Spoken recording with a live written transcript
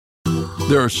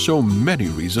There are so many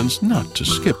reasons not to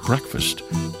skip breakfast.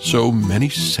 So many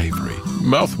savory,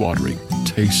 mouth-watering,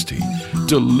 tasty,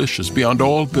 delicious beyond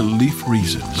all belief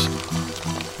reasons.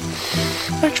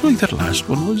 Actually, that last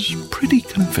one was pretty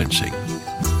convincing.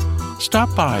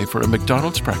 Stop by for a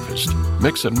McDonald's breakfast.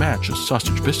 Mix and match a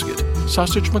sausage biscuit,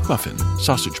 sausage McMuffin,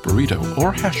 sausage burrito,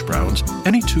 or hash browns,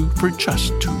 any two for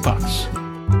just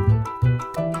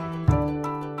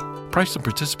 $2. Price and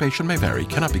participation may vary,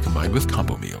 cannot be combined with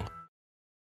combo meal.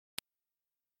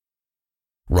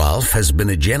 Ralph has been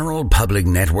a general public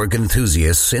network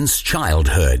enthusiast since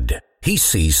childhood. He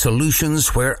sees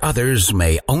solutions where others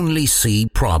may only see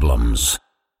problems.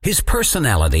 His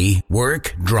personality,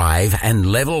 work, drive, and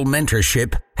level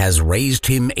mentorship has raised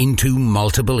him into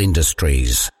multiple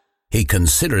industries. He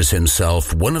considers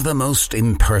himself one of the most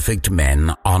imperfect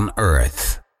men on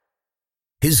earth.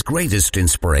 His greatest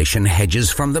inspiration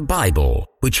hedges from the Bible,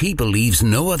 which he believes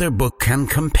no other book can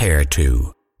compare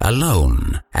to.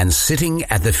 Alone and sitting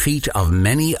at the feet of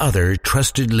many other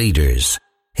trusted leaders,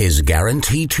 his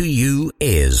guarantee to you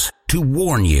is to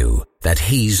warn you that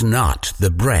he's not the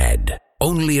bread,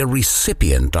 only a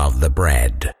recipient of the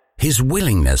bread. His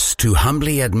willingness to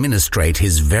humbly administrate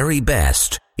his very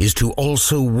best is to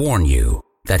also warn you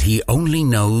that he only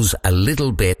knows a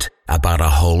little bit about a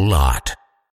whole lot.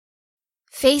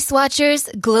 Face Watchers,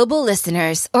 global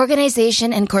listeners,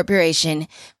 organization, and corporation,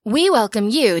 we welcome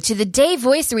you to the Day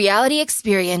Voice Reality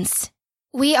Experience.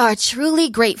 We are truly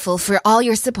grateful for all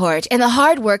your support and the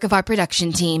hard work of our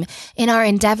production team in our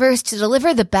endeavors to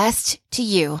deliver the best to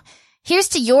you. Here's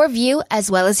to your view as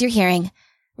well as your hearing.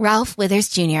 Ralph Withers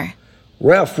Jr.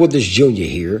 Ralph Withers Jr.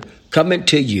 here, coming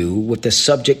to you with the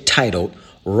subject titled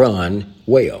Run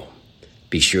Well.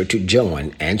 Be sure to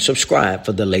join and subscribe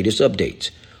for the latest updates.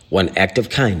 One act of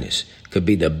kindness could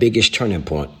be the biggest turning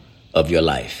point of your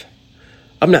life.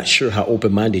 I'm not sure how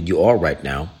open-minded you are right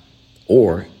now,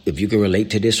 or if you can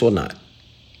relate to this or not.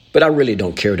 But I really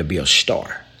don't care to be a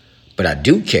star. But I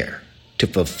do care to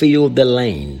fulfill the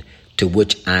lane to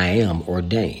which I am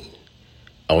ordained.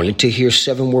 Only to hear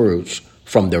 7 words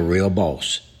from the real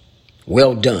boss.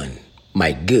 Well done,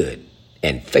 my good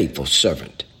and faithful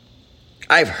servant.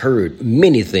 I've heard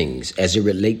many things as it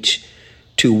relates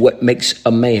to what makes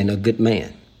a man a good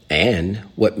man and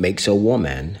what makes a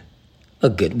woman a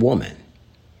good woman.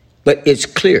 But it's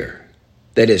clear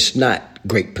that it's not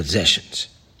great possessions.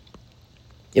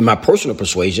 In my personal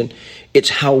persuasion, it's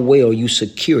how well you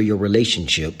secure your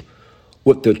relationship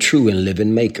with the true and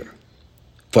living Maker,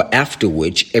 for after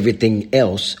which everything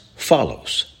else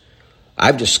follows.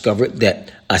 I've discovered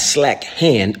that a slack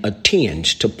hand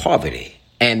attends to poverty,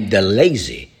 and the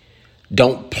lazy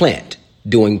don't plant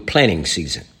during planting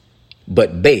season,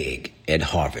 but beg at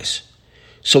harvest.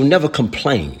 So never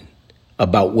complain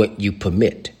about what you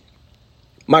permit.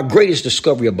 My greatest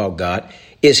discovery about God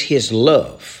is His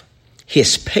love,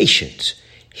 His patience,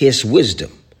 His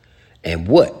wisdom, and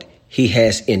what He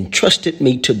has entrusted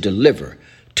me to deliver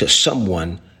to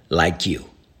someone like you.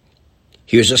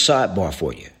 Here's a sidebar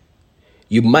for you.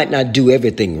 You might not do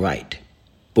everything right,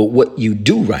 but what you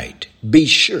do right, be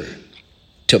sure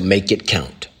to make it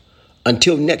count.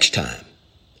 Until next time,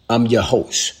 I'm your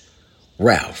host,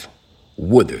 Ralph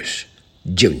Withers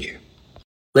Jr.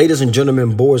 Ladies and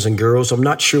gentlemen, boys and girls, I'm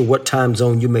not sure what time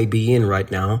zone you may be in right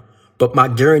now, but my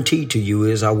guarantee to you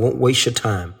is I won't waste your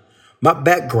time. My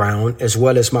background, as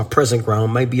well as my present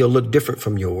ground, may be a little different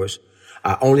from yours.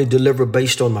 I only deliver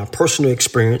based on my personal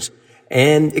experience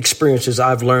and experiences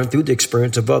I've learned through the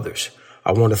experience of others.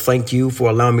 I want to thank you for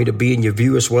allowing me to be in your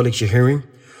view as well as your hearing.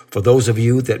 For those of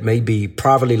you that may be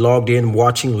privately logged in,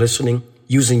 watching, listening,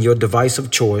 using your device of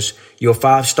choice, your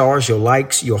 5 stars, your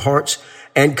likes, your hearts,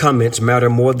 and comments matter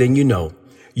more than you know.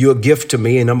 You're a gift to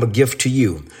me, and I'm a gift to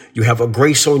you. You have a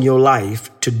grace on your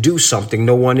life to do something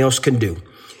no one else can do.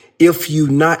 If you're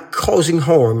not causing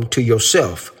harm to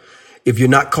yourself, if you're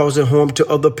not causing harm to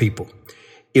other people,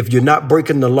 if you're not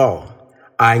breaking the law,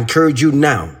 I encourage you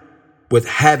now, with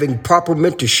having proper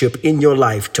mentorship in your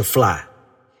life, to fly.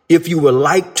 If you would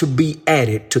like to be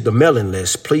added to the mailing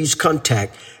list, please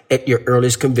contact at your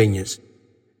earliest convenience.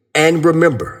 And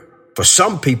remember, for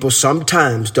some people,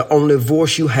 sometimes the only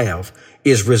voice you have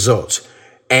is results.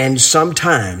 And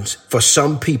sometimes, for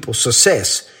some people,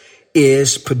 success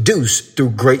is produced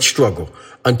through great struggle.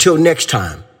 Until next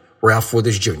time, Ralph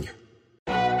Withers Jr.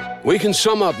 We can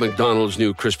sum up McDonald's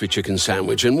new crispy chicken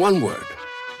sandwich in one word: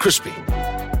 crispy.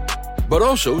 But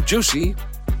also juicy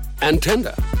and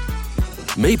tender.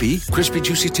 Maybe crispy,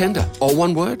 juicy, tender, all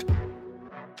one word?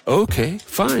 Okay,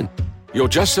 fine. You'll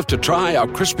just have to try our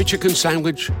crispy chicken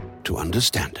sandwich to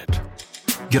understand it.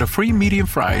 Get a free medium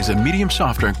fries and medium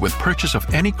soft drink with purchase of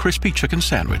any crispy chicken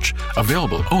sandwich.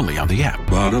 Available only on the app.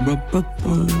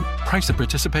 Ba-da-ba-ba-ba. Price and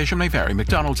participation may vary.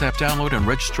 McDonald's app download and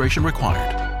registration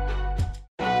required.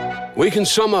 We can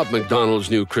sum up McDonald's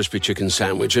new crispy chicken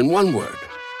sandwich in one word.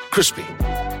 Crispy.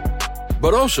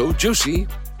 But also juicy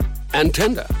and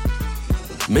tender.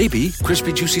 Maybe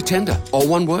crispy, juicy, tender. All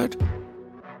one word?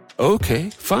 Okay,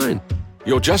 fine.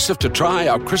 You'll just have to try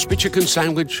our crispy chicken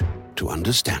sandwich to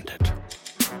understand it.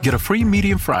 Get a free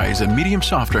medium fries and medium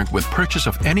soft drink with purchase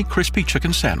of any crispy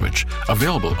chicken sandwich.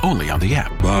 Available only on the app.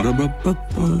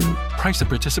 Ba-da-ba-ba-ba. Price and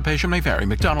participation may vary.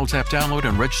 McDonald's app download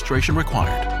and registration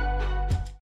required.